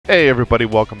Hey everybody,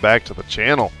 welcome back to the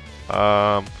channel.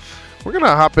 We're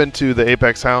gonna hop into the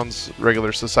Apex Hounds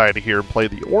regular society here and play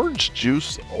the Orange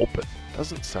Juice Open.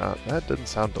 That doesn't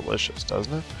sound delicious,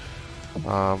 doesn't it?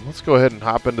 Let's go ahead and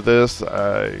hop into this.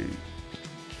 I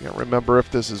can't remember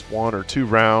if this is 1 or 2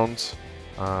 rounds,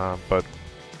 but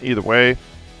either way,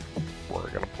 we're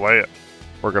gonna play it.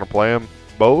 We're gonna play them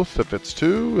both. If it's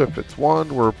 2, if it's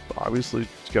 1, we're obviously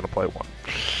gonna play 1.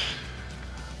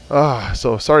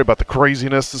 So sorry about the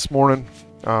craziness this morning.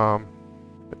 Been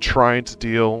trying to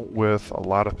deal with a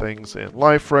lot of things in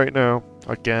life right now,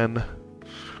 again.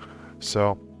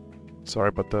 So, sorry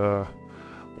about the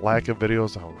lack of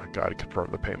videos. Oh my god, confirm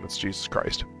the payments, Jesus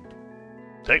Christ.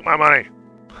 Take my money!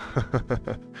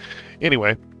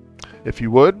 Anyway, if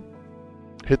you would,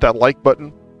 hit that like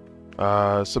button.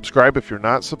 Subscribe if you're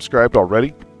not subscribed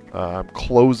already. I'm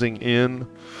closing in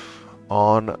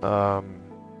on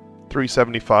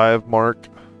 375 mark.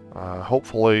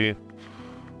 Hopefully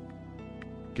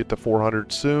get to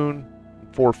 400 soon,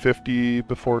 450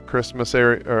 before Christmas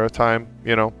time,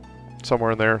 you know,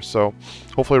 somewhere in there. So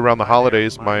hopefully around the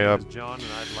holidays my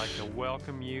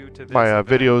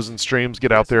videos and streams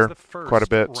get out there quite a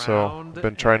bit. So I've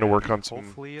been trying to work on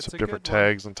some different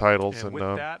tags and titles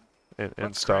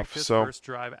and stuff. So first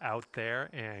drive out there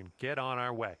and get on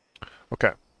our way.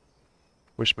 Okay,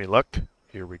 wish me luck.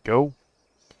 Here we go.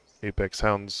 Apex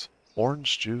Hounds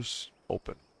Orange Juice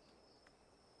Open.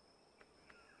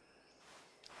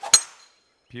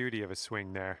 Beauty of a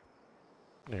swing there.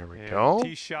 There we go.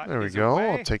 There we go.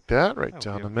 I'll take that right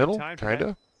down the middle, kind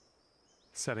of.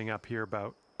 Setting up here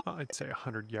about, I'd say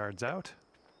 100 yards out.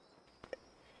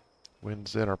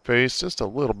 Wind's in our face just a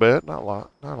little bit, not a lot,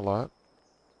 not a lot.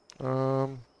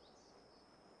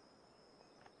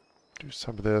 Do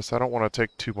some of this. I don't want to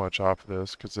take too much off of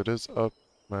this because it is up.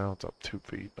 Well, it's up 2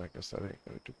 feet. I guess that ain't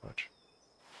going to do much.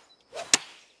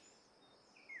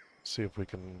 See if we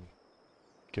can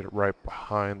get it right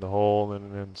behind the hole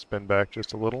and then spin back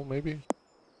just a little, maybe?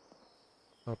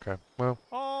 Okay, well,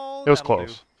 it was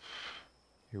close. Do.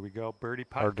 Here we go, birdie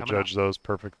putt. Hard to judge those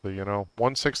perfectly, you know.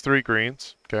 163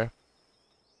 greens, okay.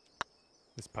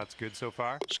 This putt's good so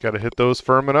far. Just got to hit those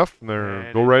firm enough and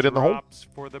they're go right in the hole.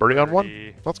 Birdie on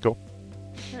 1. Let's go.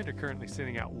 And you're currently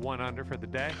sitting at 1 under for the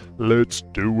day. Let's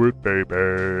do it,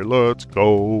 baby. Let's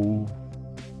go.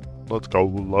 Let's go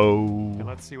low. And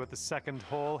let's see what the second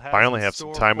hole has. Finally have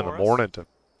some time in the morning to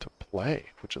play,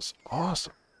 which is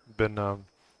awesome. Been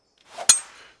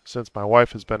since my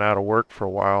wife has been out of work for a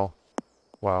while.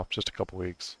 Well, just a couple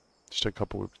weeks. Just a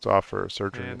couple weeks off for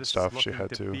surgery and stuff. She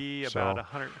had to be about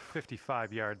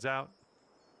 155 yards out.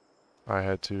 I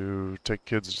had to take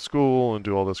kids to school and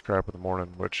do all this crap in the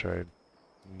morning, which I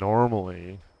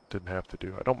normally didn't have to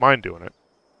do. I don't mind doing it,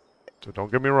 so don't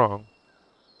get me wrong.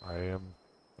 I am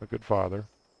a good father.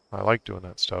 I like doing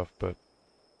that stuff, but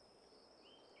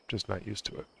just not used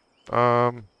to it.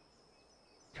 Okay,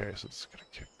 so it's gonna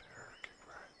kick there, kick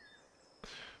right.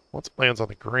 Once it lands on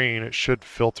the green, it should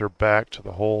filter back to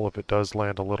the hole if it does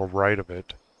land a little right of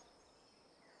it.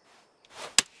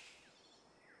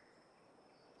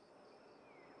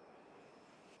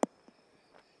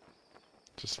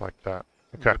 Just like that.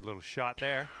 Okay. Good little shot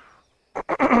there.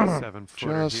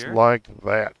 7-footer Just here. like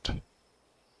that.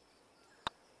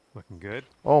 Looking good.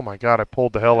 Oh my god, I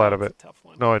pulled the hell out of it. Tough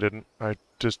one. No, I didn't. I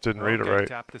just didn't read it right.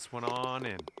 Tap this one on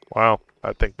and wow,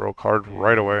 that thing broke hard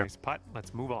right away. Nice putt.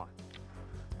 Let's move on.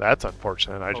 That's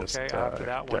unfortunate. I just after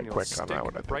that one, got quick on that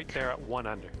one, I think. Right there at 1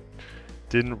 under.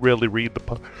 Didn't really read the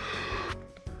putt.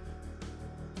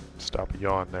 Stop a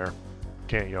yawn there.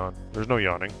 Can't yawn. There's no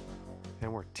yawning.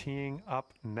 And we're teeing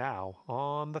up now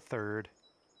on the 3rd.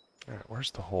 All right, where's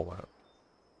the hole at?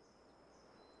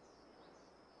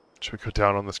 Should we go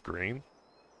down on this green?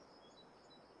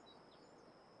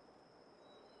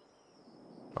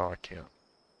 Oh, I can't.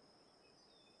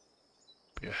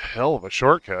 Be a hell of a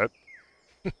shortcut.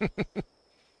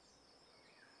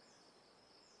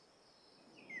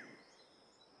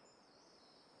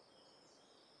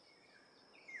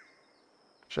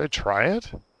 Should I try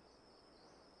it?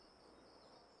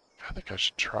 I think I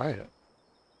should try it.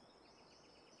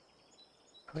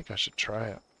 I think I should try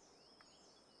it.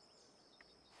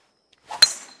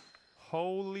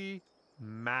 Holy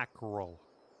mackerel.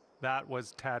 That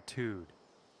was tattooed.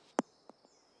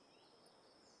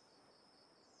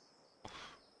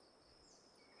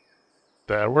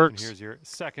 That works. And here's your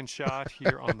second shot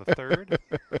here on the 3rd.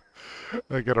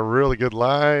 I got a really good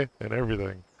lie and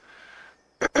everything.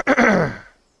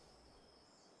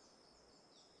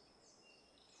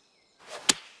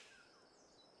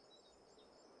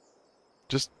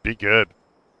 Just be good.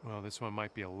 Well, this one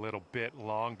might be a little bit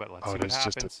long, but let's see what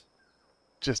happens.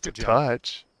 Just a Good job.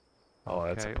 touch. Oh,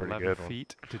 that's a Okay, pretty 11 good one.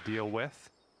 feet to deal with.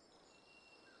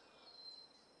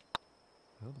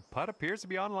 Well, the putt appears to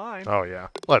be online. Oh, yeah.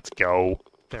 Let's go.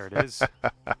 There it is.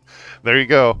 There you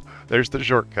go. There's the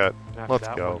shortcut. And after Let's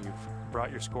that go. one, you've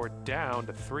brought your score down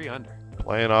to 3 under.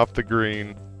 Playing off the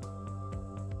green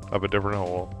of a different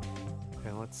hole.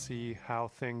 And let's see how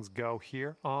things go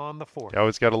here on the 4th. You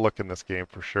always got to look in this game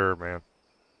for sure, man.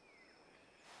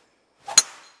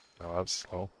 Oh, that was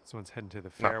slow. This one's heading to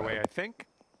the Not fairway, bad. I think.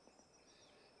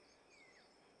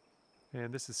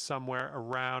 And this is somewhere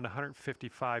around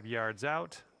 155 yards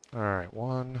out. All right,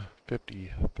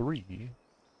 153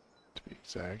 to be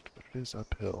exact, but it is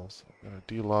uphill, so I'm going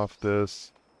to deal off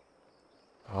this.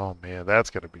 Oh, man, that's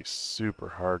going to be super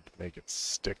hard to make it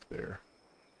stick there.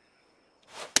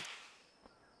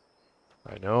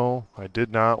 I know. I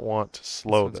did not want to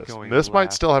slow one's this. going This might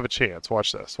left. still have a chance.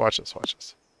 Watch this. Watch this. Watch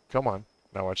this. Come on.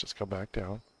 Now watch this come back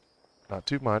down. Not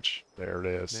too much. There it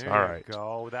is. There All you right.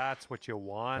 go. That's what you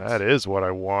want. That is what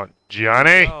I want.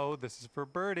 Johnny! Oh, this is for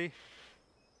birdie.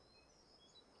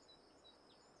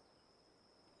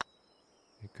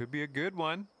 It could be a good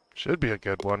one. Should be a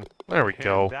good one. There we And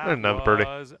go. that Another birdie.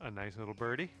 was a nice little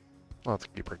birdie. Let's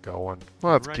keep her going.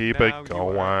 Let's Right keep now, it you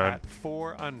are going. at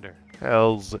 4 under.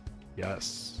 Hells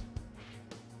yes.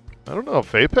 I don't know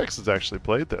if Apex has actually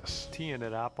played this. Teeing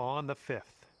it up on the 5th.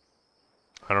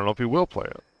 I don't know if he will play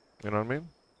it. You know what I mean?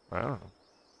 I don't know.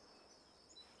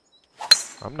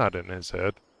 I'm not in his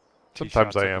head. Tee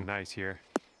Sometimes shot's I looking am. nice here.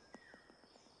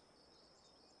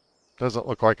 Doesn't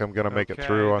look like I'm going to make it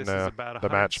through on this is about the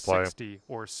match play. 160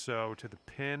 or so to the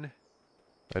pin.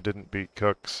 I didn't beat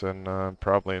Cooks, and I'm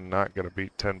probably not going to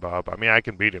beat 10 Bob. I mean, I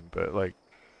can beat him, but, like,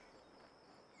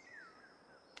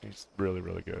 he's really,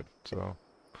 really good, so.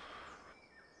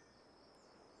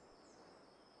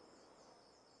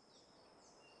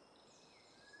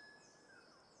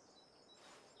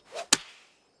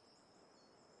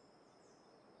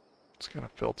 It's going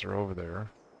to filter over there.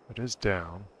 It is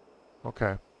down.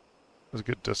 Okay. It was a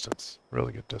good distance.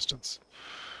 Really good distance.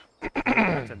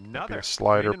 That's another a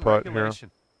slider green in putt here.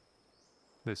 regulation.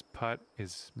 This putt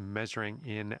is measuring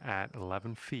in at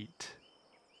 11 feet.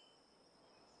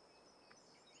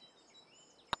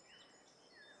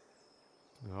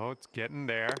 Oh, it's getting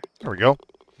there. There we go.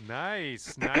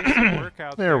 Nice, nice work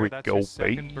out there. There we That's go, your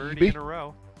second birdie baby. in a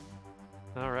row.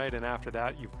 All right, and after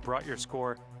that, you've brought your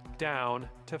score down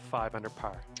to 5 under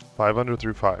par. 5 under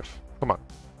through 5. Come on.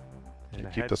 And a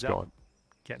Keep this heads up, going.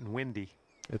 Getting windy.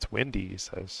 It's windy, he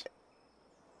says.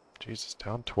 Jesus,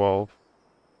 down 12.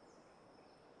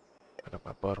 Right up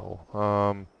my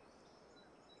butthole.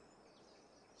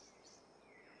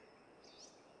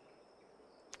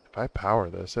 If I power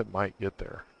this, it might get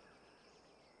there.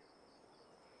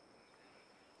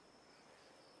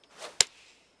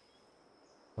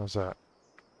 How's that?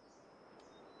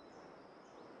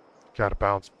 Got to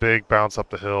bounce. Big bounce up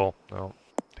the hill. No.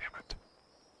 Damn it.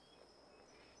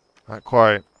 Not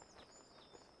quite.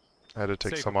 I had to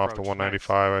take Safe some off the approach,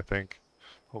 195, I think.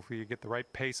 Hopefully you get the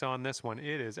right pace on this one.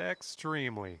 It is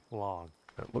extremely long.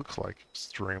 It looks like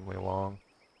extremely long.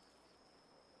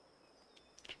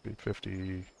 Should be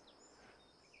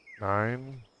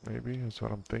 59, maybe, is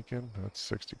what I'm thinking. That's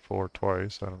 64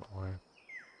 twice. I don't know why.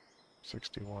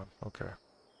 61. Okay.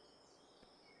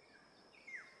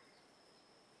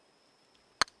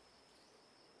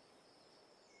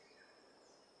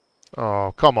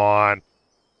 Oh, come on.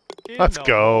 In Let's the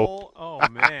go. hole. Oh,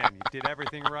 man. You did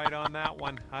everything right on that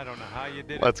one. I don't know how you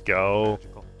did it. Let's go.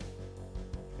 Magical.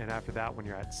 And after that one,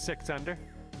 you're at 6 under.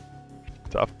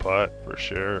 Tough putt, for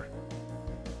sure.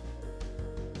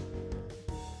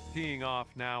 Teeing off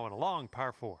now in a long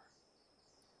par 4.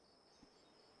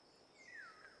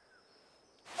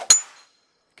 You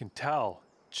can tell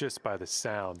just by the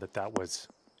sound that that was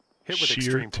hit with Sheer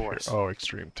extreme tear. force. Oh,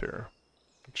 extreme tear.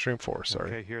 Extreme force, sorry.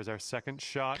 Okay, here's our second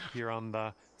shot here on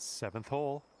the 7th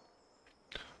hole.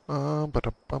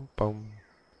 Ba-da-bum-bum.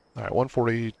 All right,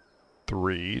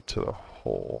 143 to the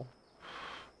hole.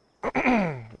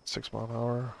 6 mile an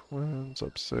hour. Winds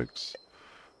up 6.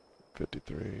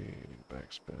 53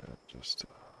 backspin. Just,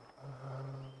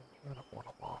 I don't want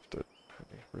to loft it.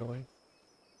 Really?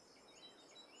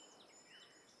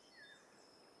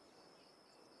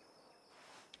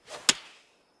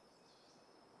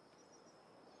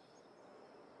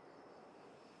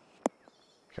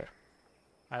 Okay.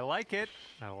 I like it.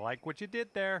 I like what you did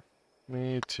there.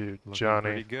 Me too, Looking Johnny.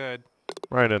 pretty good.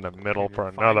 Right in the middle And for you're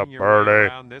another finding your way birdie.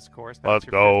 around this course. Let's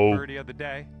That's your go. fifth birdie of the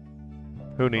day.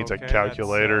 Who needs Okay, a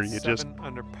calculator? That's, You just 7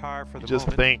 under par for the just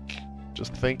moment. think.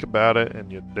 Just think about it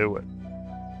and you do it.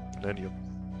 And then you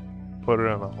put it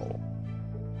in the hole.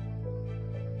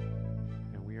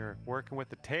 We're working with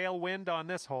the tailwind on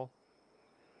this hole.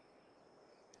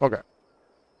 Okay.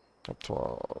 Up 12,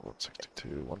 162,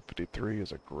 153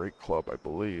 is a great club, I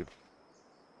believe.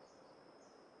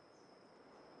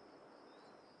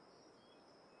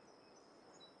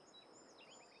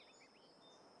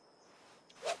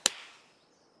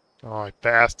 Oh, I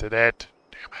fasted it.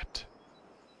 Damn it.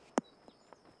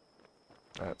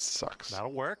 That sucks.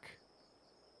 That'll work.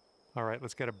 All right,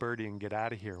 let's get a birdie and get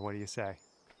out of here. What do you say?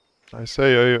 I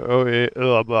say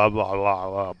blah blah blah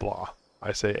blah blah.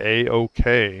 I say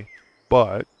A-okay,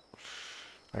 but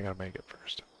I gotta make it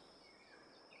first.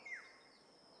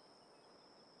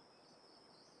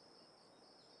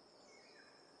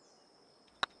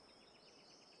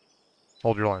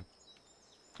 Hold your line.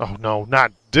 Oh no,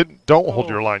 don't hold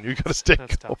your line. You gotta stay.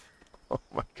 That's tough. Oh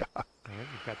my god. All right,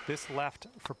 we've got this left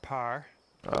for par.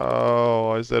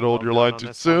 Oh, I said hold your line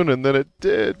too soon, and then it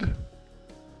did.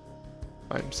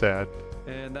 I'm sad.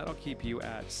 And that'll keep you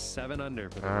at 7 under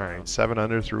for the All round. right, 7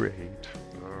 under through 8.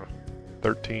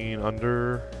 13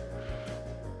 under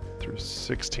through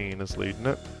 16 is leading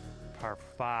it. Par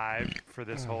 5 for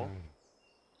this hole.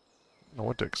 I know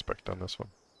what to expect on this one.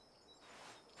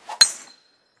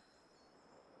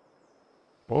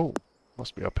 Whoa,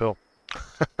 must be uphill.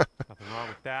 Nothing wrong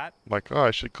with that. Like, oh,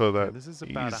 I should clear that And this is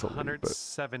about easily,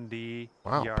 170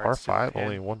 but wow, yards par to the 5, pin.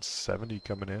 only 170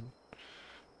 coming in.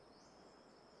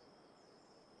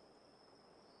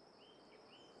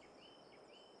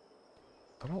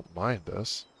 I don't mind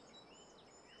this.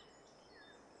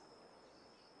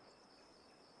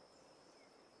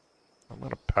 I'm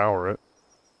gonna power it.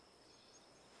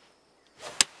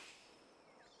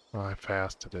 Oh, I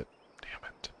fasted it. Damn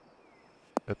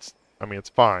it. I mean, it's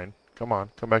fine. Come on,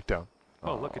 come back down.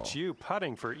 Oh, look at you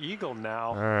putting for eagle now.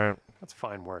 All right. That's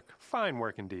fine work. Fine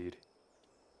work indeed.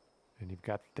 And you've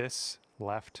got this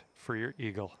left for your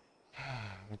eagle.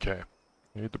 Okay.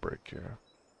 Need the break here.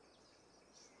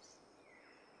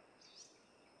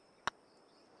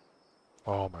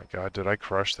 Oh my god, did I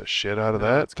crush the shit out of No,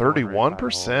 that? it's going right by the hole,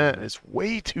 31% isn't it? is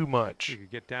way too much. You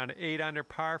could get down to 8 under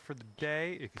par for the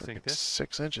day if you sink It's this.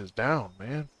 6 inches down,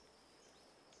 man.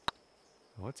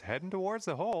 Well, it's heading towards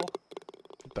the hole.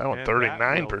 That one, And that will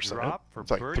 39%. drop for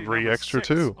It's like birdie 3 number extra 6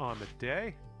 too. on the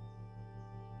day.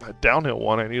 That downhill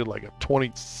one, I needed like a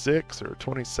 26 or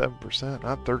 27%,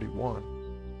 not 31.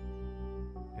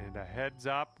 And a heads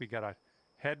up, we got a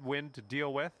headwind to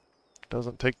deal with.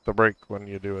 Doesn't take the break when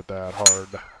you do it that hard.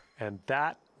 And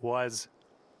that was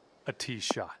a tee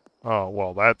shot. Oh,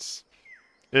 well, that's...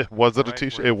 Was it a Alright, tee we're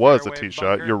shot? in It was a fairway tee shot,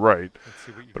 bunker. you're right. Let's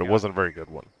see what you But it got. wasn't a very good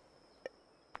one.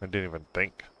 I didn't even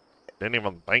think. Didn't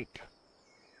even think.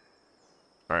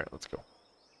 Alright, let's go.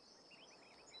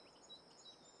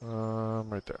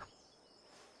 Right there.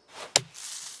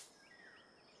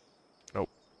 Nope.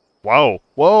 Whoa!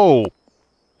 Whoa!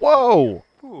 Whoa!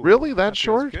 Ooh, Really? That feels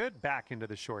short? Good. Back into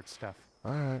the short stuff.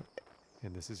 Alright.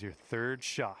 And this is your third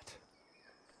shot.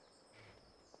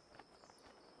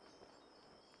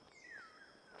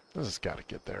 This has got to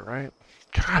get there, right?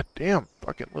 God damn.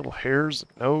 Fucking little hairs,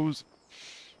 nose.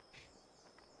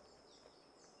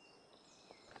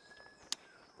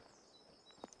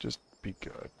 Just be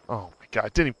good. Oh my god,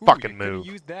 it didn't Ooh, fucking you coulda move.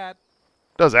 used that.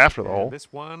 Does after the And hole.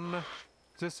 this one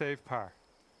to save par.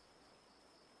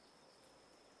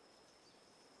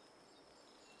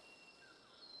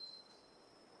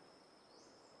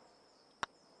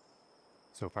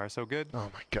 So far, so good. Oh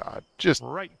my god. Just,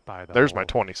 Right by the there's hole. my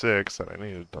 26 that I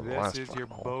needed on the last This is your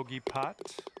fucking hole. bogey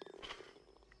putt.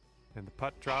 And the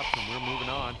putt drops, and we're moving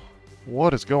on.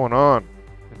 What is going on?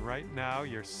 And right now,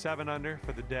 you're 7 under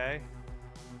for the day.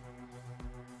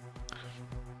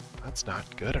 That's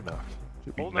not good enough.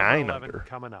 Should be Hole number 9 11 under.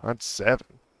 coming up. Not 7.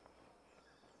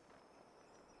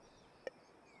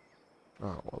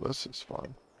 Oh, well, this is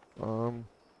fun.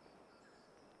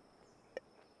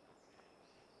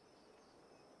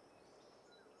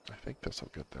 I think this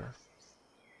will get there.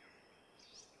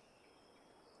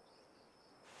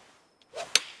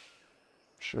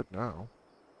 Should now.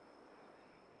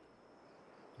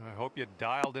 I hope you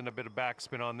dialed in a bit of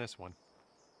backspin on this one.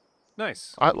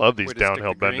 Nice. I love these Way to stick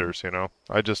downhill the green. benders, you know.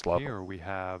 I just love them. Here we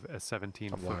have a I'm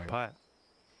 17-foot lying. putt.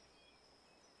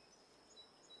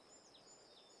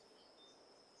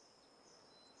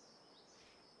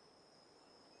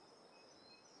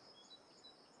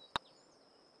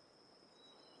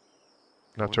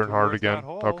 Now Going turn hard towards that again.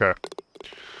 hole. Okay.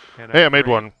 And Hey, a I made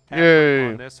great one. effort Yay.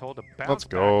 on this hole to bounce Let's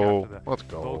back go. after the Let's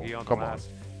go. bogey on Come the on. last.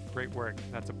 Great work.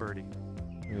 That's a birdie.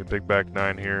 Need a big back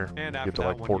 9 here. And Get after to that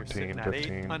like one, you're 14, sitting at 8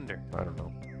 15. under. I don't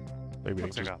know. Maybe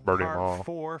Looks just like a birdie them par all.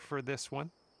 4 for this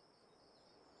one.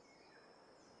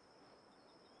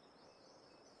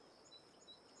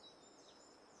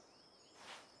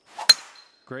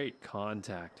 Great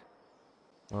contact.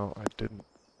 Well, I didn't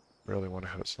really want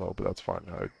to hit it slow, but that's fine.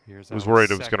 I Here's was our worried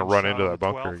it was going to second run shot into on that the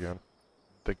bunker 12th. again.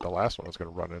 I think the last one was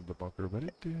going to run into the bunker, but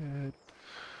it did.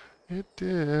 It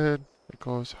did. It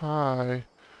goes high.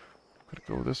 Could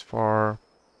go this far.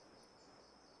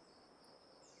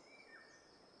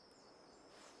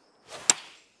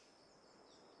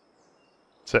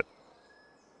 Sit.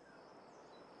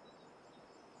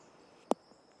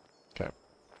 Okay.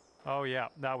 Oh yeah,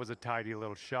 that was a tidy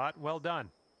little shot. Well done.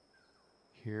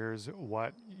 Here's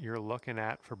what you're looking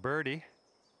at for birdie.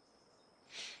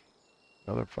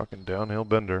 Another fucking downhill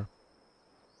bender.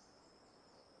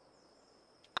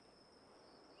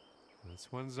 This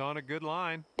one's on a good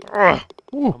line. Ugh.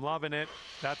 Ooh. I'm loving it.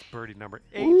 That's birdie number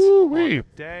 8 on Ooh-wee. the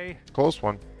day. Close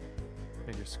one.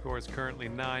 And your score is currently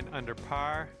 9 under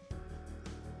par.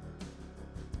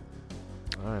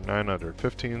 All right, 9 under.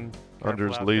 15 Careful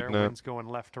under's out leading there. it. Wind's going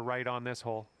left to right on this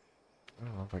hole. I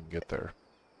don't know if I can get there.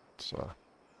 It's, oh,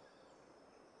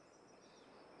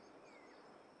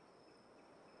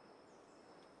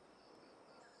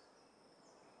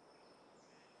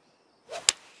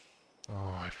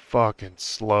 I fucking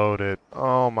slowed it.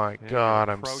 Oh my And God,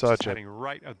 your I'm approach is such a heading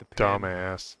right at the pin.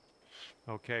 dumbass.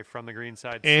 Okay, from the green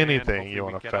side. Anything sand. you Hopefully we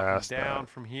wanna get up and fast that. down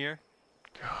from here.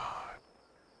 God,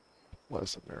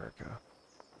 bless America.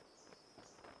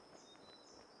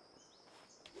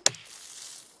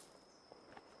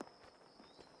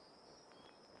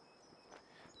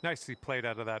 Nicely played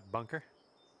out of that bunker.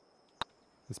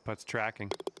 This putt's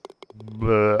tracking.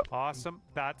 Blah, Awesome.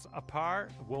 That's a par.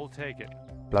 We'll take it.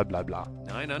 blah, blah, blah.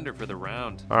 9 under for the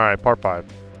round. All right, par 5.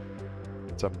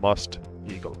 It's a must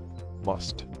eagle.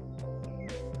 Must.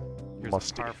 Here's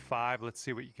Musty. a par 5. Let's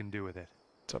see what you can do with it.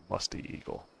 It's a musty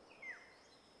eagle.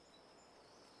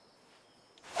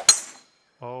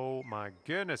 Oh my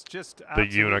goodness! Just The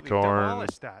absolutely unicorn.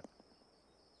 demolished that.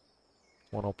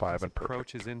 105 This and perfect.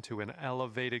 approaches into an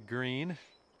elevated green.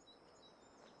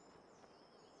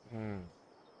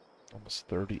 Almost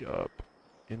 30 up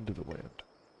into the wind.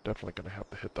 Definitely going to have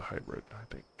to hit the hybrid, I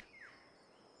think.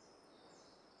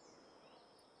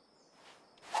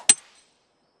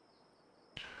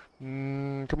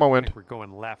 Come on, I wind. think we're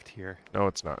going left here. No,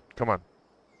 it's not. Come on.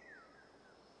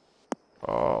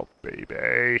 Oh,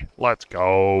 baby. Let's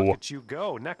go. Look at you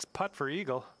go. Next putt for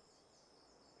eagle.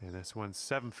 And this one's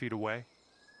 7 feet away.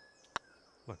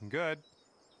 Looking good.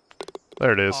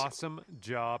 There it is. Awesome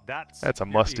job. That's That's a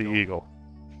your musty eagle.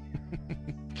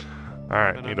 All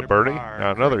right, 11 need a under birdie? par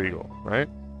Now another currently. eagle, right?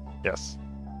 Yes.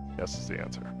 Yes is the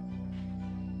answer.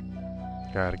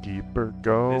 Gotta keep her This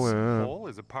going. hole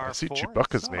is a par I see 4.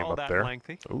 Chewbacca's It's not name all up that there.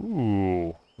 lengthy.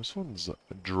 Ooh, this one's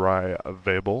dry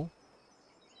available.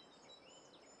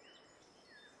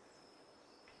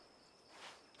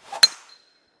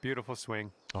 Beautiful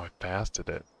swing. Oh, I fasted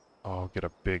it. Oh, get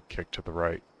a big kick to the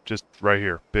right. Just right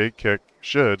here. Big kick.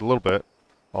 Should, a little bit.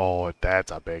 Oh,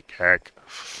 that's a big kick.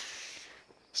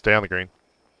 Stay on the green.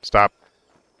 Stop.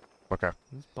 Okay,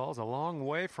 This ball's a long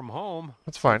way from home.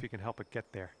 that's See fine. if you can help it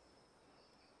get there.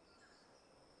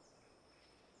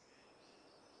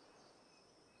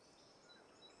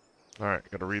 All right,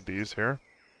 gotta read these here.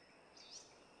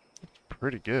 It's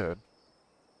pretty good.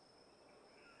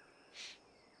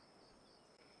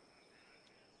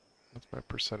 That's my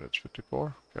percentage,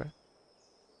 54. Okay.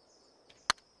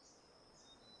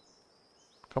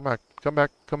 Come back, come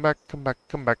back, come back, come back,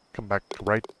 come back, come back.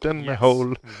 Right in the Yes,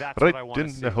 hole. that's Right what I want to in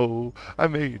see. the hole. I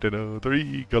made another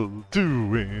eagle, 2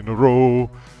 in a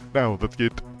row. Now let's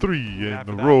get 3 in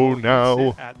After a that row hole, you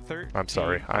now. sit at 13 I'm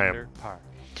sorry, I am. under par.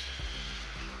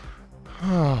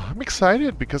 I'm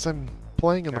excited because I'm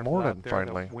playing in the Careful out morning there,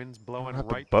 finally. The wind's I blowing don't have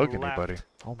right to bug to left. anybody.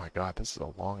 Oh my god, this is a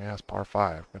long ass par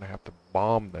 5. I'm gonna have to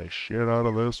bomb the shit out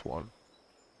of this one.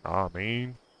 I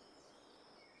mean,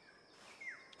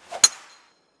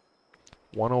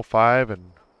 105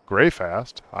 and gray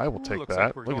fast. I will Ooh, take looks that.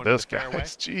 like we're Look at going to this, the fairway.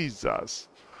 guys. Jesus.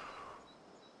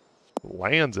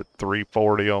 Lands at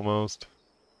 340 almost.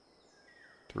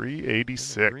 And the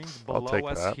 386. green's I'll below take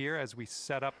us that. here as we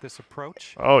set up this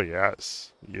approach. Oh,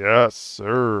 yes. Yes,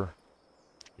 sir.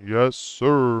 Yes,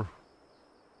 sir.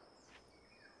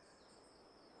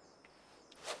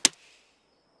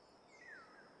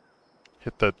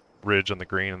 Hit the ridge on the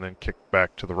green and then kick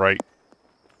back to the right.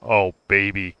 Oh,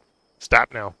 baby.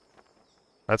 Stop now.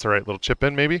 That's all right. Little chip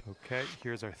in, maybe? Okay,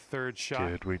 here's our third shot.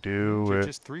 Could we do You're it?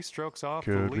 just 3 strokes off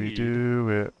the Could we lead. do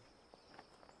it?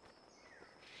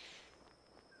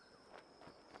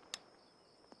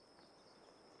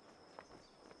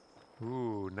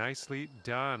 Ooh, nicely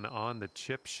done on the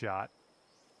chip shot.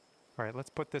 All right, let's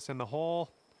put this in the hole,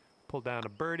 pull down a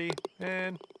birdie,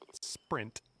 and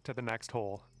sprint. to the next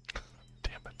hole.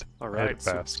 Damn it. All I hit right, it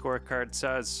so the fast. scorecard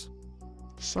says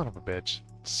Son of a bitch.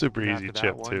 Super And easy after that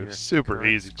chip, one, too. your Super current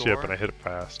easy chip, score? and I hit it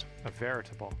fast. A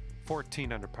veritable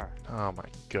 14 under par. Oh, my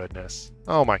goodness.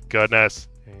 Oh, my goodness.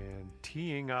 And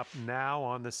teeing up now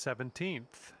on the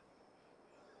 17th.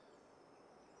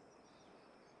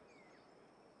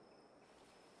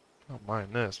 I don't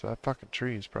mind this, but that fucking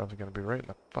tree is probably going to be right in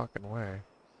the fucking way.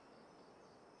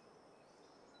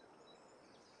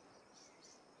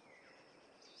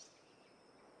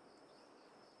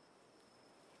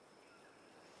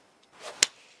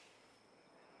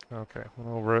 Okay, went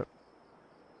over it.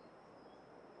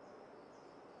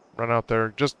 Run out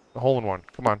there. Just a hole in one.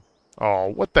 Come on. Oh,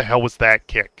 what the hell was that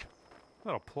kick?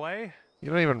 Little play. You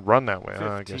don't even run that way. 15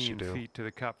 I guess you do. feet to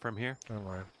the cup from here. Never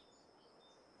mind.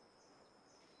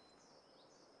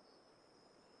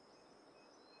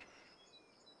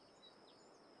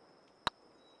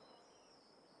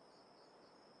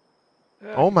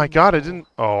 Oh my god, I no. didn't...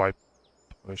 Oh, I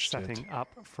pushed it. Setting up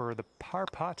for the par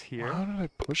putt here. How did I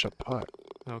push a putt?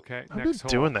 Okay, I've next been hole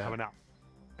doing that. coming up.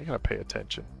 I gotta pay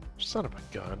attention. Son of a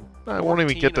gun. I won't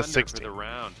even get to 14 under 16. for the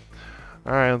round.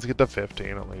 Alright, let's get to 15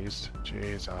 at least.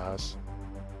 Jesus.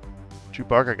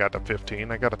 Chewbacca got to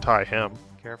 15. I gotta tie him.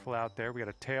 Careful out there. We got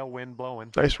a tailwind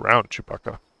blowing. Nice round,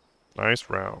 Chewbacca. Nice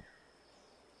round.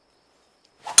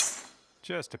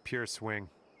 Just a pure swing.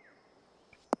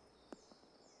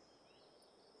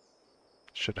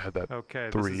 Should have had that. Okay,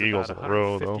 this 3 is eagles about in a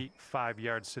row, though. 155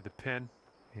 yards to the pin.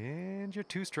 And you're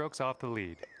 2 strokes off the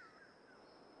lead.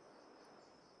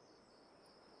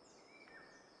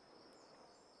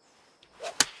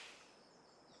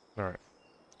 Alright.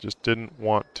 Just didn't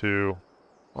want to...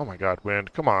 Oh my god,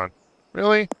 wind. Come on.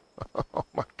 Really? Oh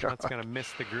my god. That's going to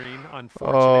miss the green, Oh,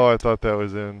 unfortunately. I thought that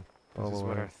was in. All This is the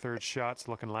what way. our third shot's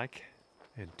looking like.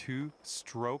 And 2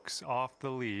 strokes off the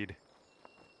lead.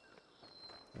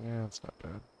 Yeah, it's not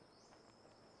bad.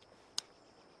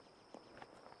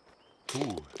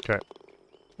 Ooh. Okay.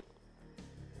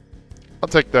 I'll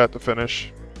take that to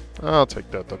finish. I'll take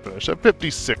that to finish. At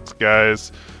 56,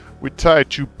 guys. We tied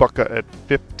Chewbacca at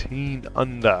 15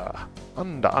 under.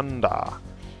 Under.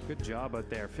 Good job out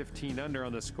there. 15 under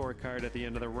on the scorecard at the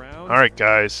end of the round. All right,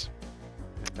 guys.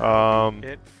 And that'll be Um,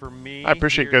 it for me I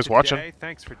appreciate you here guys watching. today.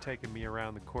 Thanks for taking me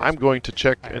around the course. I'm going to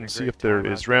check I had a and see great if there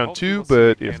time is out there. round Hopefully 2, we'll see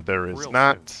you but again if there is real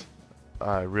not,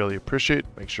 I really appreciate it.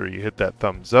 Make sure you hit that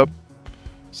thumbs up,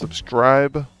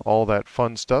 subscribe, all that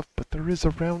fun stuff. But there is a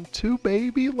round 2,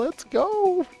 baby. Let's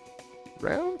go.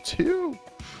 Round 2.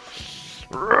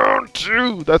 Round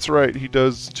 2. That's right. He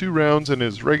does 2 rounds in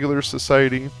his regular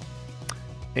society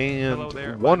Hello and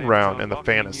there, my 1 name is round John, in the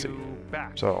welcoming fantasy. you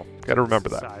back So, to got to the remember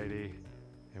that. society.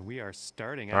 And we are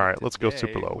starting All out right, let's go today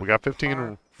super low. We with got 15 par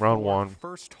in round 4 1.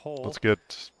 First hole. Let's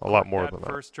get a lot Park more that than that.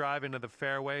 first drive into the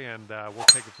fairway, and we'll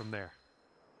take it from there.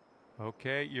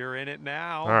 Okay, you're in it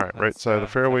now. All right, right Let's, side of the have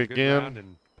a fairway good again. round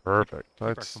and Perfect. keep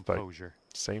our That's like composure.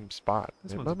 same spot.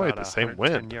 This It one's might be about the same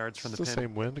 110 wind. yards from It's the the pin.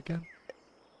 same wind again.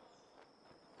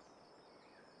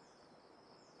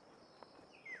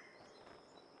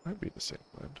 Might be the same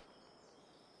wind.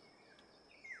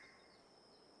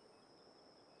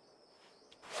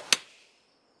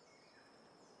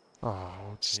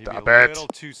 Oh, stop Maybe a it. little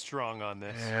too strong on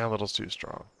this. Yeah, a little too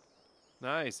strong.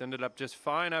 Nice. Ended up just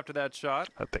fine after that shot.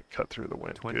 That thing cut through the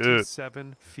wind. Good.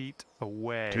 27 feet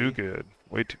away. Too good.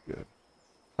 Way too good.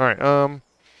 All right.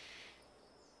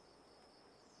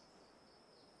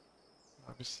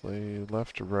 Obviously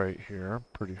left to right here.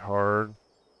 Pretty hard.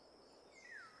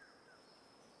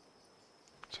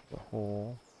 To the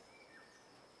hole.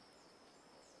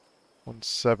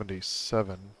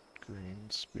 177 green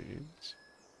speeds.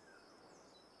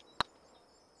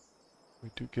 We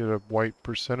do get a white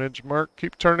percentage mark.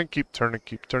 Keep turning, keep turning,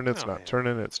 keep turning. It's Oh, not man.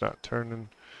 turning, it's not turning.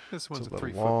 This one's a little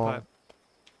 3-foot long. putt.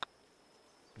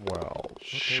 Well, Okay,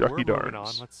 shucky we're moving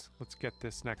on. darns. Let's get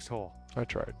this next hole. I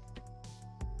tried.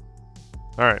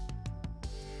 Alright.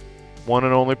 One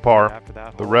and only par. After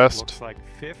that The hole, rest looks like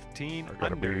 15 Are going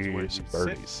to under is where be you some sit.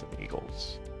 birdies and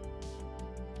eagles.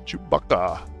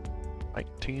 Chewbacca.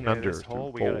 19 Okay, under this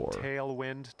hole, through we got a 4.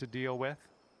 tailwind to deal with.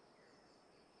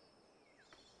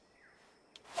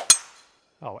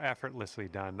 Oh, effortlessly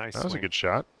done. Nice That was a swing. good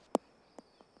shot.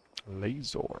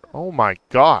 Laser. Oh my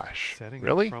gosh. Setting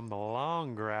Really? up from the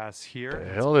long grass here. The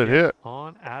Let's hell did it get hit?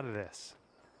 on out of this.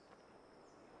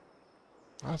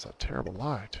 That's a terrible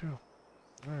lie, too.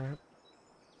 Alright.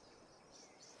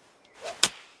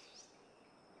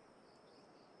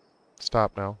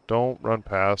 Stop now. Don't run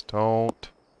past. Don't.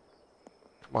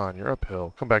 Come on, you're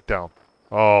uphill. Come back down.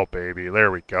 Oh, baby.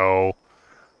 There we go.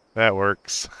 That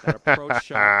works. That approach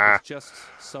shot was just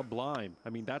sublime. I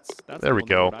mean, that's There the we only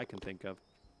go. word I can think of.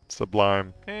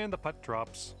 Sublime. And the putt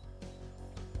drops.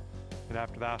 And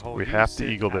after that hole, We you have to sit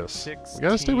eagle at this. We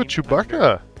gotta stay with 16 Chewbacca.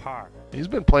 under par. He's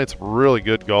been playing some really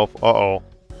good golf. Uh-oh.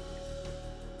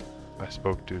 I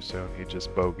spoke too soon. He just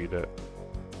bogeyed it.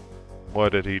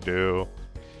 What did he do?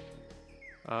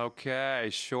 Okay,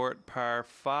 short par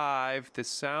 5. This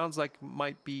sounds like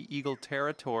might be eagle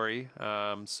territory.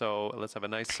 So let's have a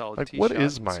nice solid Like, tee what shot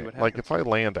is and my... see what Like, happens. if I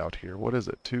land out here, what is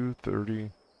it?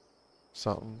 230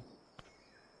 something?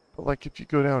 But, like, if you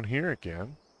go down here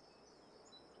again...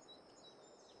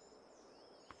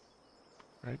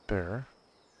 Right there.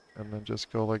 And then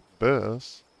just go like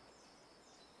this.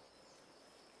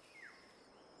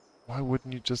 Why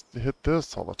wouldn't you just hit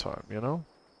this all the time, you know?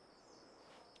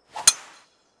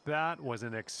 That was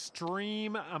an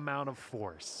extreme amount of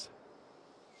force.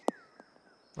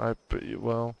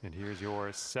 Well, And here's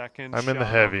your second I'm shot in the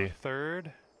on heavy.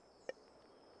 third.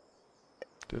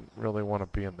 Didn't really want to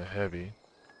be in the heavy,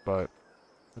 but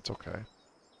it's okay.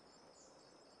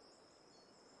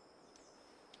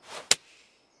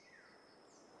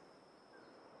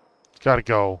 Gotta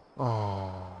go.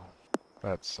 Oh,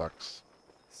 that sucks.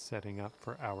 Setting up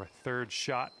for our third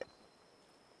shot.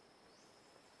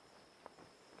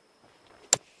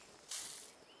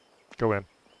 Go in.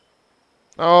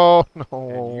 Oh, And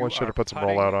no. you I should are have put some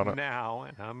putting rollout on it. now,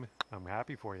 and I'm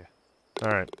happy for you. All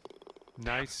right.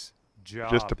 Nice job.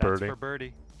 Just a That's birdie. for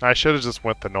birdie. I should have just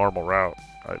went the normal route.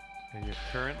 And you're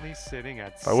currently sitting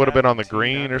at I would have been on the 17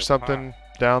 green under or something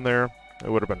down there. It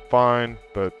would have been fine,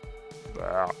 but...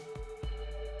 par.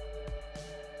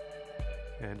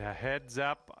 And a heads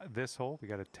up, this hole, we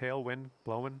got a tailwind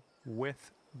blowing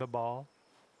with the ball.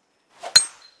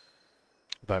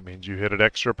 That means you hit it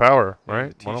extra power, And right?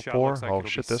 the tee shot 104? looks like Oh it'll be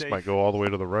shit, this might safe. go all the way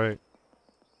to the right.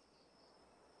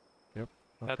 Yep.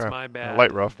 That's okay. my bad.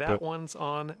 Light rough, That but one's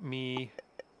on me.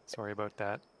 Sorry about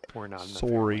that. We're not in the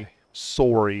sorry. fairway.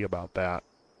 Sorry about that.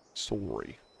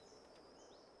 Sorry.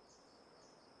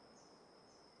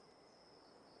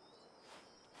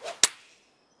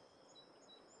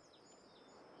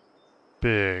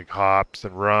 Big hops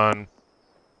and run.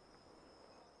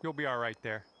 You'll be all right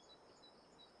there.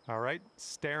 All right,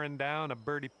 staring down a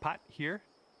birdie putt here.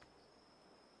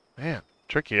 Man,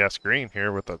 tricky ass green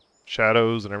here with the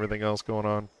shadows and everything else going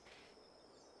on.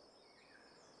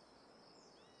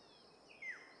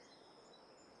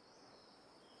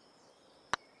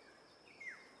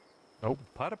 Nope.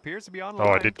 Putt appears to be on Oh,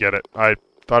 line. I did get it. I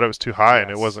thought it was too high and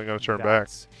it Yes, wasn't going to turn back.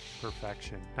 that's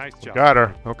perfection. Nice job. Got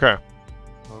her. Okay.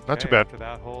 Okay, too bad. after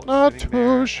that hole, Not sitting too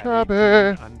there at shabby.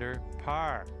 18 under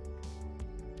par.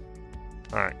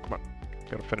 All right, come on.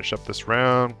 Got to finish up this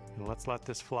round. And let's let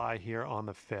this fly here on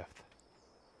the 5th.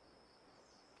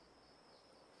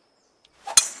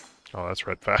 Oh, that's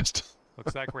red fast.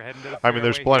 Looks like we're heading to the I mean,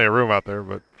 there's fairway plenty here. of room out there,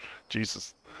 but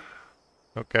Jesus.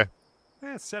 Okay.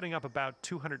 Setting up about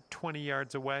 220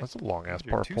 yards away. That's a long ass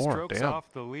You're par 2 4. strokes Damn.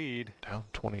 off the lead. Down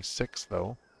 26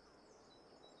 though.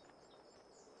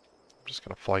 I'm just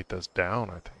gonna flight this down,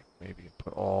 I think. Maybe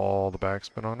put all the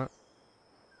backspin on it.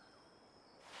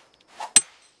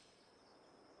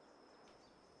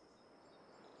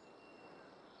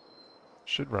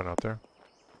 Should run out there.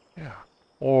 Yeah.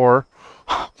 Or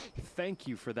Thank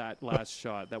you for that last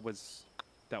shot. That was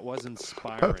I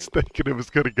inspiring. was thinking it was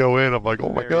gonna go in. I'm like, oh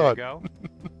my There god. you go.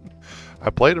 I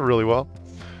played it really well.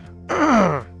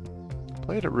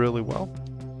 Played it really well.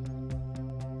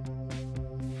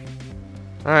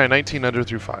 All right, 19 under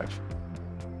through 5.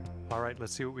 All right,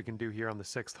 let's see what we can do here on the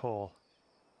 6th hole.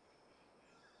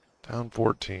 Down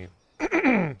 14.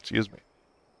 Excuse me.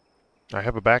 I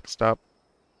have a backstop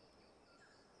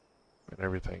and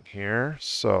everything here,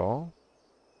 so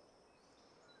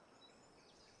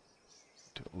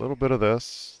do a little bit of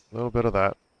this, a little bit of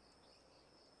that.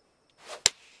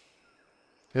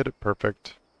 Hit it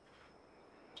perfect.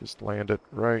 Just land it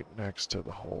right next to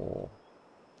the hole.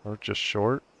 Or just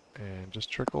short and just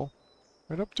trickle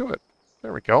right up to it.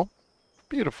 There we go.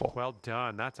 Beautiful. Well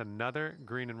done. That's another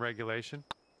green in regulation.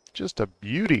 Just a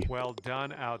beauty. Well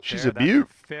done out She's there. a beaut.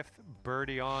 That's your 5th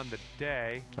birdie on the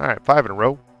day. All right, 5 in a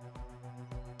row.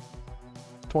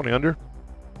 20 under.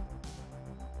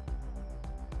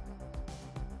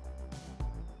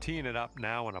 Teeing it up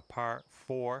now on a par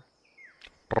 4.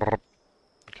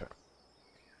 Okay.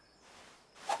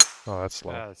 Oh, that's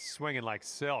slow. Swinging like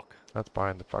silk. That's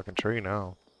behind the fucking tree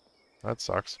now. That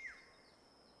sucks.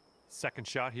 Second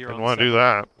shot here Didn't on want the to do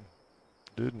 7th. that.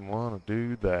 Didn't want to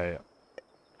do that.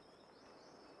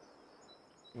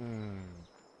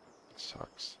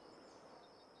 Sucks.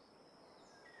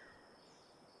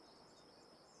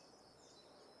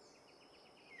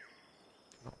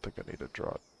 don't think I need to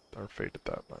draw it or fade it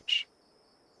that much.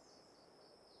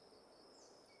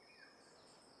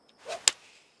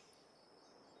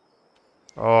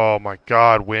 Oh my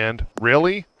God, wind.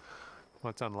 Really?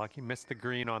 Well, it's unlucky. Missed the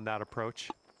green on that approach.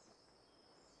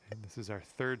 And this is our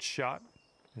third shot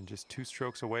and just 2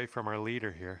 strokes away from our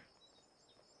leader here.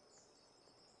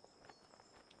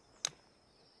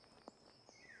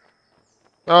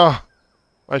 Oh,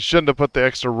 I shouldn't have put the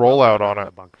extra rollout on Around the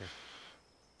it. bunker.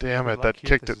 Damn Good it, luck that here.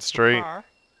 kicked This it is for straight. par.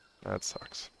 That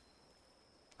sucks.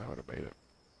 I would have made it.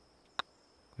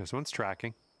 This one's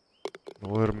tracking.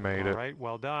 Would have made All it. right,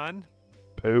 well done.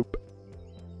 Poop.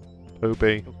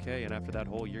 Poopy. Okay, and after that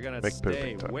hole, you're going to Make stay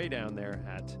pooping time. way down there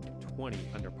at 20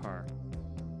 under par.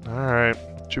 Alright.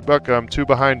 Chewbacca, I'm 2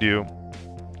 behind you.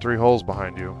 3 holes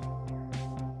behind you.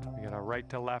 We got a right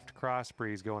to left cross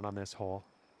breeze going on this hole.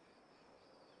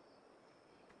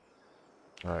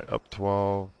 Alright, up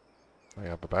 12. I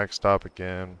have a backstop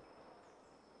again.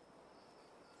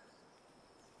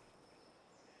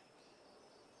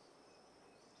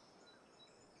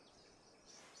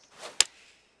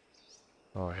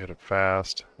 Oh, I hit it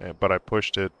fast, but I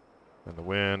pushed it in the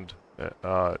wind. It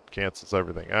cancels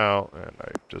everything out, and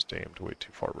I just aimed way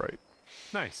too far right.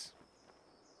 Nice.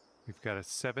 We've got a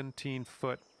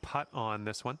 17-foot putt on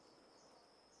this one.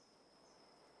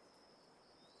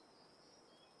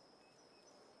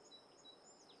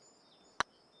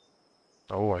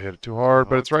 Oh, I hit it too hard,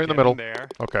 but Oh, it's right in the middle. getting there.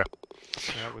 Okay.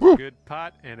 That was Woo! a good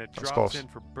putt, and it That's drops close. in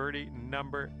for birdie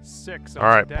number 6. All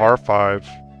right, par 5.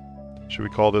 Should we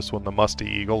call this one the Musty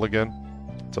Eagle again?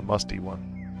 It's a musty one.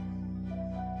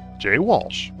 Jay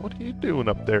Walsh, what are you doing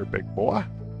up there, big boy?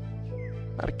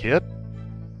 Not a kid.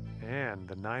 And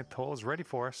the 9th hole is ready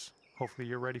for us. Hopefully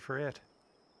you're ready for it.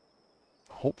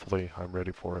 Hopefully, I'm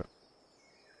ready for it.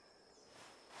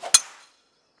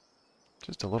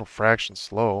 Just a little fraction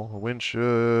slow. The wind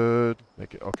should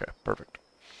make it. Okay, perfect.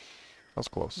 That was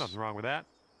close. Nothing wrong with that.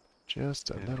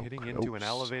 Just a And little hitting into an close.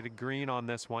 elevated green on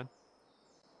this one.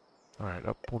 All right,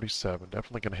 up 47.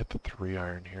 Definitely going to hit the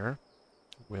 3-iron here.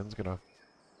 Wind's going to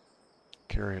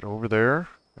carry it over there.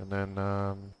 And then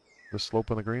the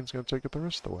slope on the green's going to take it the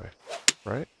rest of the way.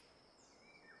 Right?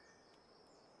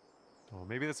 Oh,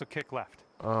 maybe this will kick left.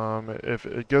 If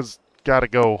it goes, got to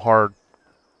go hard.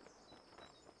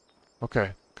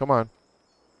 Okay, come on.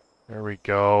 There we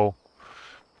go.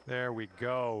 There we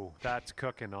go. That's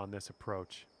cooking on this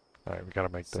approach. All right, we got to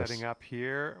make this. Setting up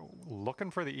here, looking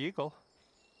for the eagle.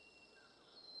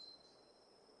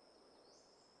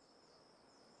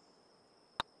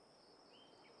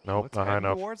 Nope, It's not high heading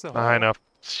enough. towards the Not high hole. enough.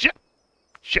 Shit!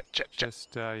 Shit, shit, shit.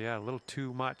 Just, yeah, a little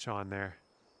too much on there.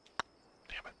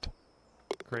 Damn it.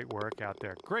 Great work out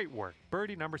there. Great work.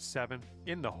 Birdie number 7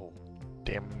 in the hole.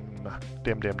 Damn.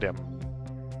 Damn, damn,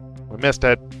 damn. We missed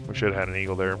it. We should have had an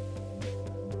eagle there.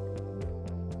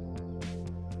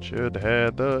 Should have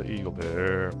had the eagle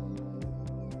there.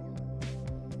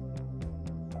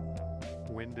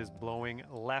 Wind is blowing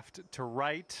left to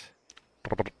right.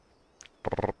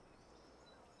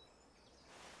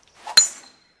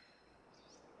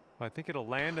 I think it'll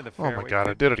land in the Oh fairway. my god, I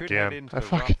Could- did it could head again. into I the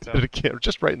fucking rough, did it though. again.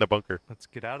 Just right in the bunker. Let's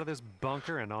get out of this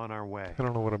bunker and on our way. I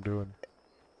don't know what I'm doing.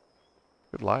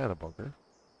 Could lie in the bunker.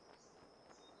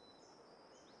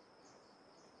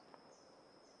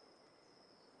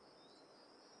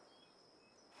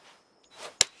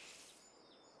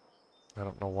 I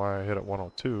don't know why I hit at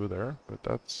 102 there, but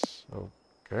that's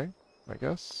okay, I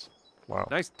guess. Wow.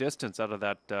 Nice distance out of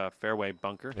that fairway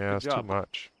bunker. Yeah, Good it's job. too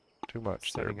much. Too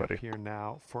much there, Setting buddy. up here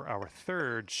now for our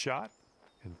 3rd shot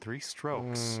and 3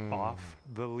 strokes off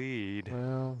the lead.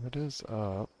 Well, it is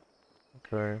up.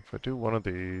 Okay, if I do one of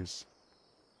these,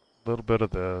 a little bit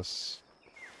of this,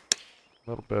 a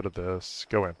little bit of this,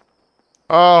 go in.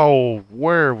 Oh,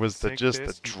 where was the Sink just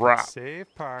this, the you can drop?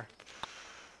 Save par.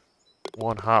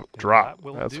 One hop And drop. that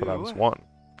will That's what I was do. wanting.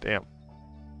 Damn.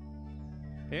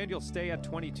 And you'll stay at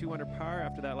 22 under par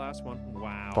after that last one.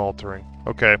 Wow. Faltering.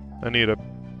 Okay, I need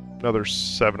another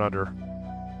 7 under,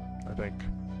 I think.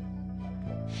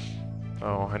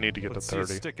 Oh, I need to get Let's to see you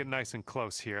 30. stick it nice and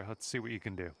close here. Let's see what you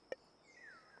can do.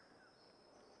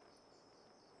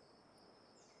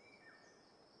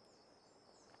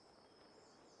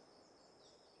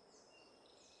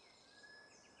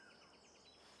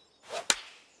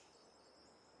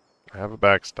 I have a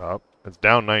backstop. It's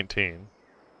down 19.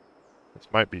 This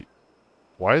might be...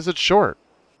 Why is it short?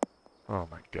 Oh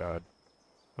my god.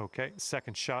 Okay,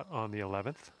 2nd shot on the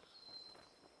 11th.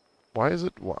 Why is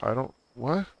it... I don't...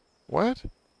 What? What?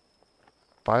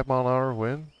 5-mile-an-hour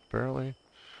wind? Barely.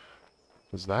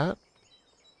 Was that?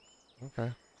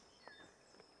 Okay.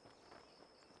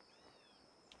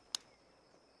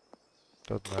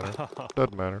 Doesn't matter.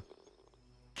 Doesn't matter.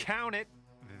 Count it.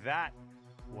 That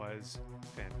was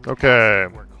fantastic. Okay.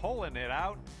 We're calling it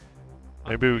out.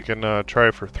 Maybe we can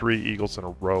try for 3 eagles in a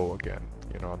row again,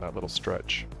 you know, on that little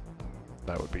stretch.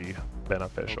 That would be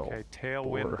beneficial. Okay,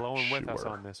 tailwind for blowing with us sure.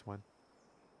 on this one.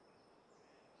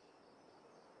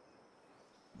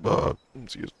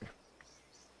 Excuse me.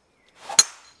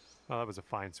 Oh, that was a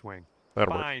fine swing.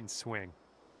 That'll work. Fine swing.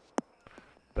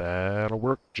 That'll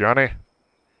work, Johnny.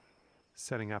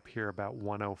 Setting up here about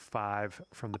 105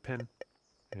 from the pin.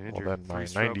 And Well, you're then my 3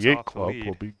 strokes 98 off the club lead.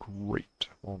 will be great,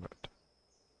 won't it?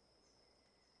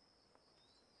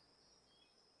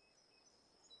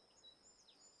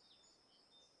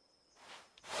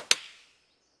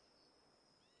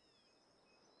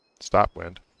 Stop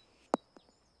wind.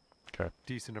 Okay.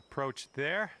 Decent approach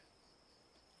there.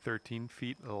 13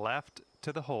 feet left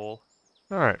to the hole.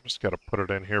 All right, just got to put it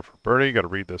in here for birdie. Got to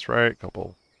read this right.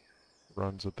 Couple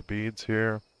runs at the beads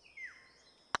here.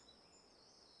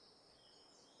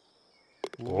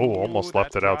 Oh, almost Ooh,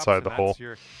 left that it outside drops, the and hole. that's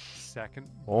your second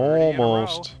birdie in a row.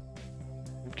 Almost.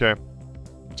 Okay.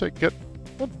 Take it.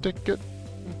 I'll take it.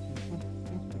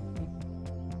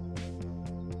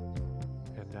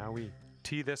 And now we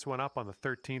tee this one up on the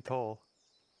 13th hole.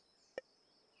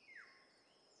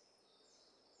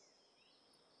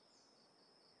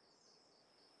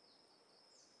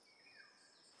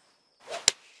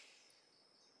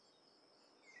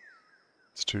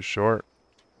 It's too short.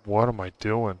 What am I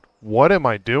doing? What am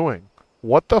I doing?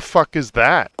 What the fuck is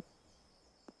that?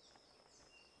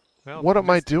 Well, What am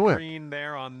I missed the doing? Green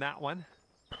there on that one.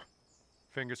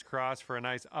 Fingers crossed for a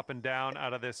nice up and down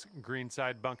out of this green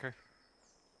side bunker.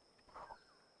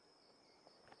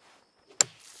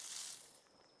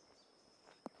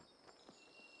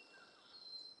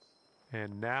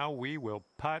 And now we will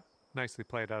putt. Nicely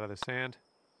played out of the sand.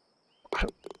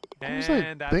 What was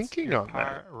And I that's thinking your on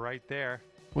par that? right there.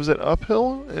 Was it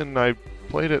uphill and I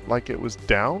played it like it was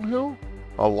downhill?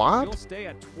 A You'll lot? stay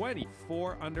at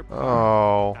 24 under par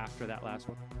Oh, after that last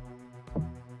one.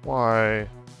 why?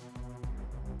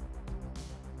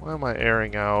 Why am I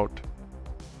airing out?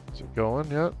 Is it going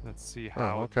yet? Let's see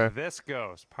how okay. this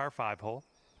goes. Par 5 hole.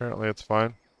 Apparently it's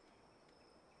fine.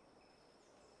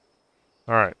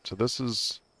 Alright, so this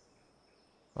is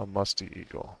a musty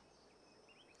eagle.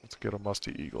 Let's get a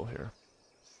musty eagle here.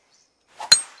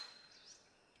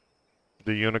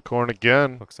 The unicorn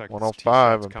again. Looks like this tee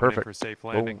 105 shot's and coming in perfect. for safe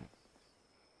landing. Boom.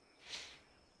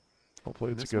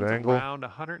 Hopefully it's This a good one's angle. around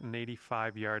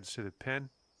 185 yards to the pin.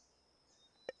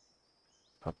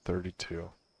 Up 32.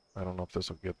 I don't know if this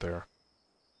will get there.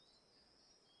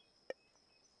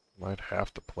 Might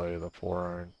have to play the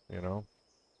 4-iron, you know?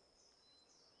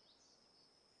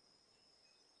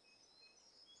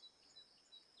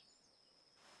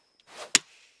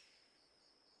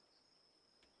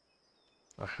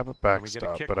 I have a And we get a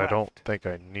backstop, kick but I don't left. think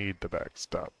I need the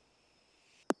backstop.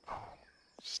 Oh,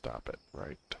 stop it,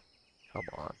 right. Come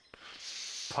on.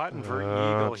 Putting for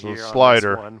eagle It's here a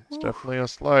slider. on this one. It's Woo, definitely a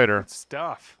slider. good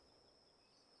stuff.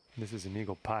 This is an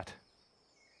eagle putt.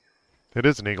 It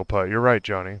is an eagle putt. You're right,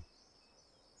 Johnny.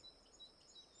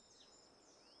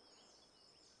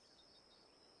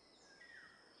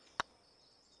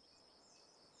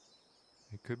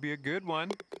 It could be a good one.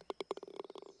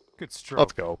 Good stroke.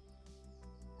 Let's go.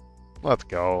 Let's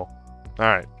go. All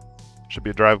right. Should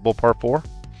be a drivable par 4,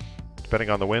 depending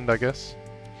on the wind, I guess.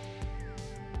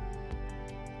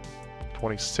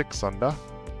 26 under.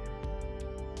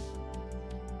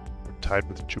 We're tied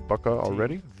with Chewbacca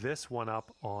already. Tee this one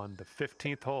up on the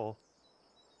 15th hole.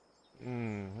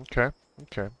 Okay.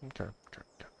 Okay.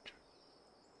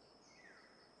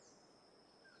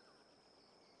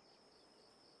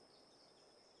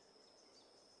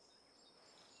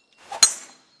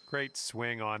 Great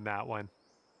swing on that one.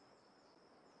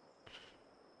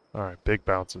 All right. Big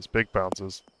bounces. Big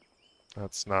bounces.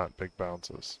 That's not big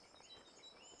bounces.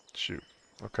 Shoot.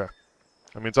 Okay.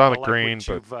 I mean, it's on I the like green,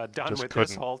 what but you've done just with this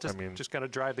couldn't. hole. I mean, Just gonna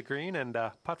drive the green and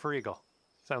putt for eagle.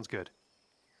 Sounds good.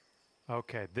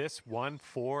 Okay, this one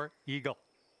for eagle.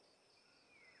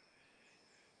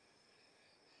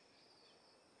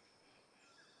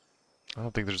 I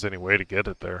don't think there's any way to get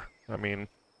it there. I mean,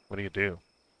 what do you do?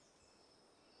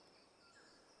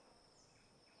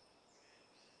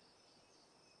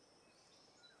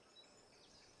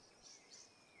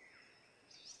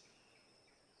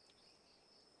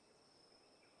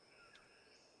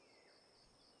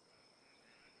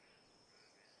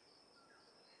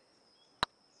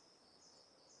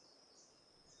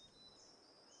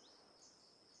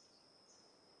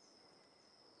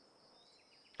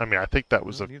 I mean, I think that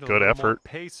was a Need good little more effort.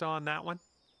 pace on that one.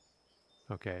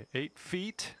 Okay, 8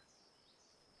 feet.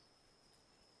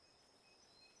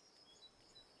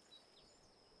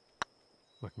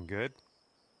 Looking good.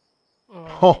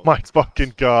 Oh my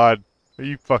fucking god. Are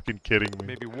you fucking kidding me?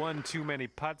 Maybe one too many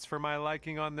putts for my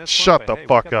liking on this Shut one. the But hey, we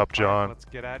fuck got the up, putt. John. Let's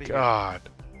get out of here. God.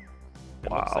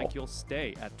 It looks Wow. like you'll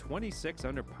stay at 26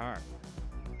 under par.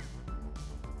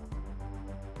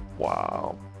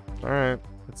 Wow. Alright.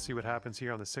 Let's see what happens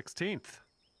here on the 16th.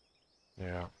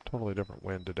 Yeah, totally different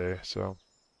wind today, so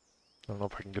I don't know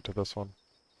if I can get to this one.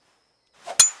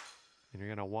 And you're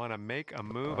gonna want to make a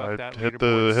move I up that hit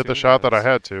leaderboard the soon, shot that I as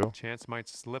had to. Chance might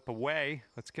slip away.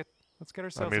 Let's get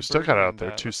ourselves. I mean, a still got birdie out and, there,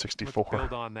 let's 264.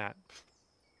 build on that.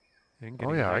 And Oh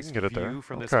getting yeah, a I nice can get it there. view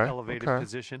from this Okay, elevated okay.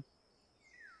 position.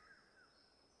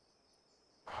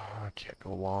 Oh, I can't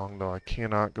go long though. I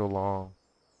cannot go long.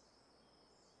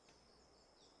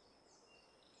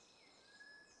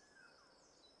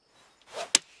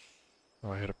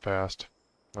 Oh, I hit it fast.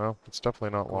 Well, it's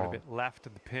definitely not Going a long. bit left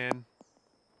of the pin.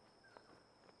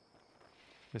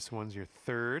 This one's your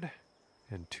third,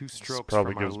 and 2 This strokes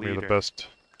probably from our gives me leader. the best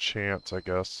chance, I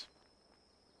guess.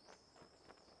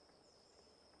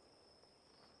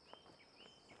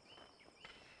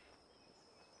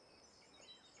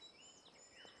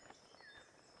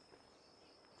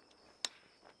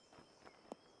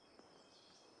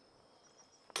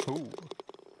 Ooh.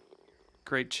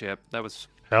 Great chip. That was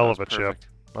Hell that of a was chip. perfect.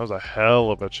 That was a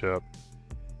hell of a chip.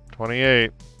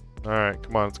 28. All right,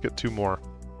 come on, let's get 2 more.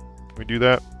 Can we do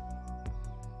that?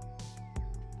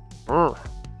 Brr,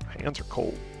 my hands are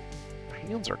cold. My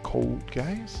hands are cold,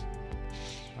 guys.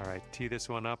 All right, tee this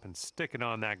one up and stick it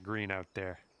on that green out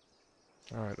there.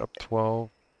 All right, up 12.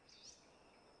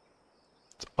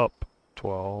 It's up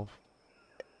 12.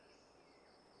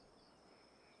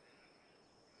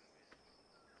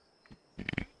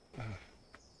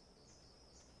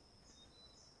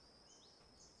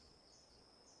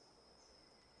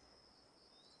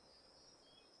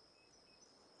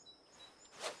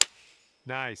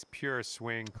 Nice, pure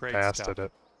swing, great Fasted stuff.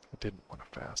 it. I didn't want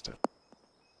to fast it.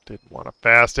 Didn't want to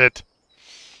fast it.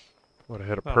 Would have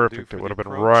hit it That'll do perfect. for It the would have been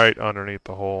approach. right underneath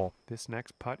the hole. This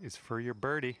next putt is for your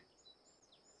birdie.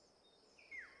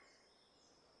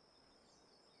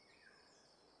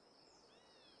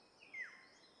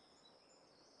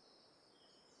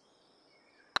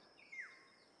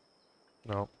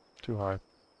 No, too high.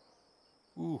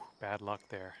 Ooh, bad luck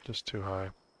there. Just too high.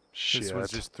 Shit. This was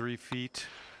just 3 feet.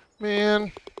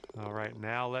 Man. All right,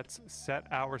 now let's set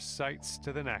our sights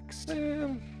to the next.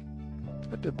 Man.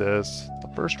 I did this the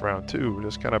first round too.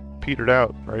 Just kind of petered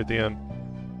out right at the end.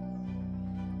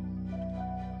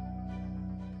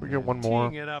 We get one more.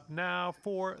 Teeing it up now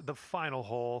for the final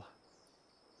hole.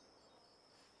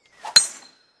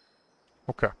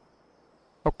 Okay.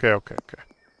 Okay.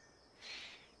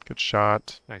 Good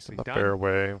shot. Nicely In the done.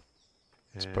 fairway.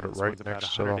 Let's And put it this right one's about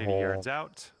next to the 180 hole. yards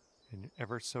out, and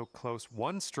ever so close,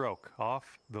 1 stroke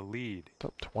off the lead. It's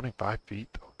up 25 feet.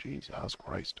 Oh, Jesus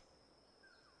Christ.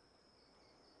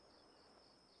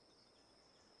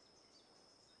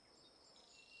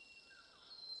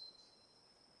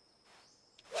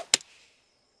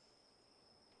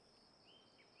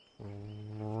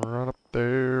 Right up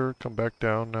there. Come back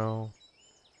down now.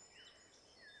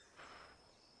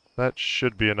 That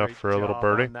should be enough Great for a little job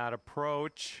birdie. on that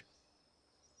approach.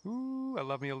 Ooh, I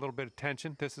love me a little bit of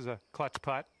tension. This is a clutch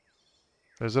putt.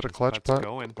 Is it a This clutch putt's putt?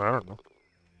 going. I don't know.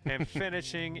 And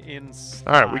finishing in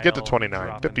All right, we get to style, 29,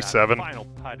 dropping that 57. Final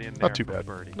putt in there Not too for bad.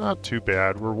 birdie. Not too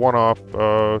bad. We're one off,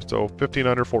 so 15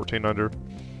 under, 14 under.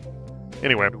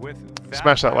 Anyway, And with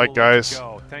smash that I like, will let you guys.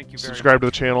 go. Thank you very Subscribe to the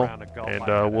much for channel, round of golf. and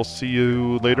I had we'll a see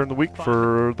you later in the week fun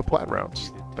for the plat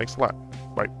rounds. Thanks a lot.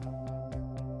 Bye.